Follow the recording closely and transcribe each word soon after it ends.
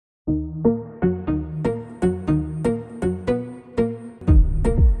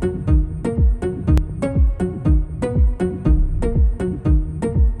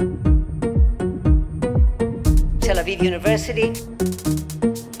University.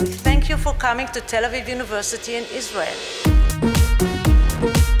 Thank you for coming to Tel Aviv University in Israel.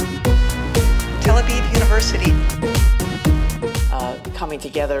 Tel Aviv University. Coming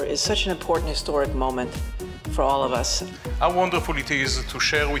together is such an important historic moment for all of us. How wonderful it is to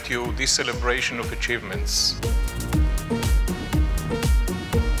share with you this celebration of achievements.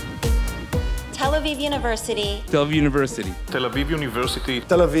 Tel Aviv University. Tel Aviv University. Tel Aviv University.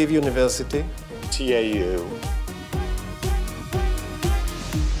 Tel Aviv University. TAU.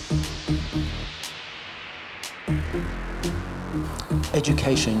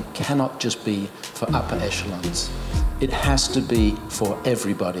 Education cannot just be for upper echelons. It has to be for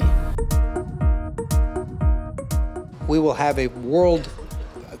everybody. We will have a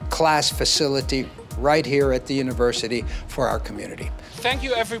world-class facility right here at the university for our community. Thank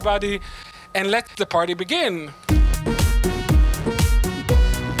you, everybody, and let the party begin.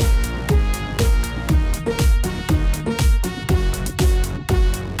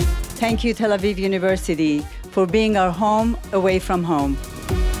 Thank you, Tel Aviv University, for being our home away from home.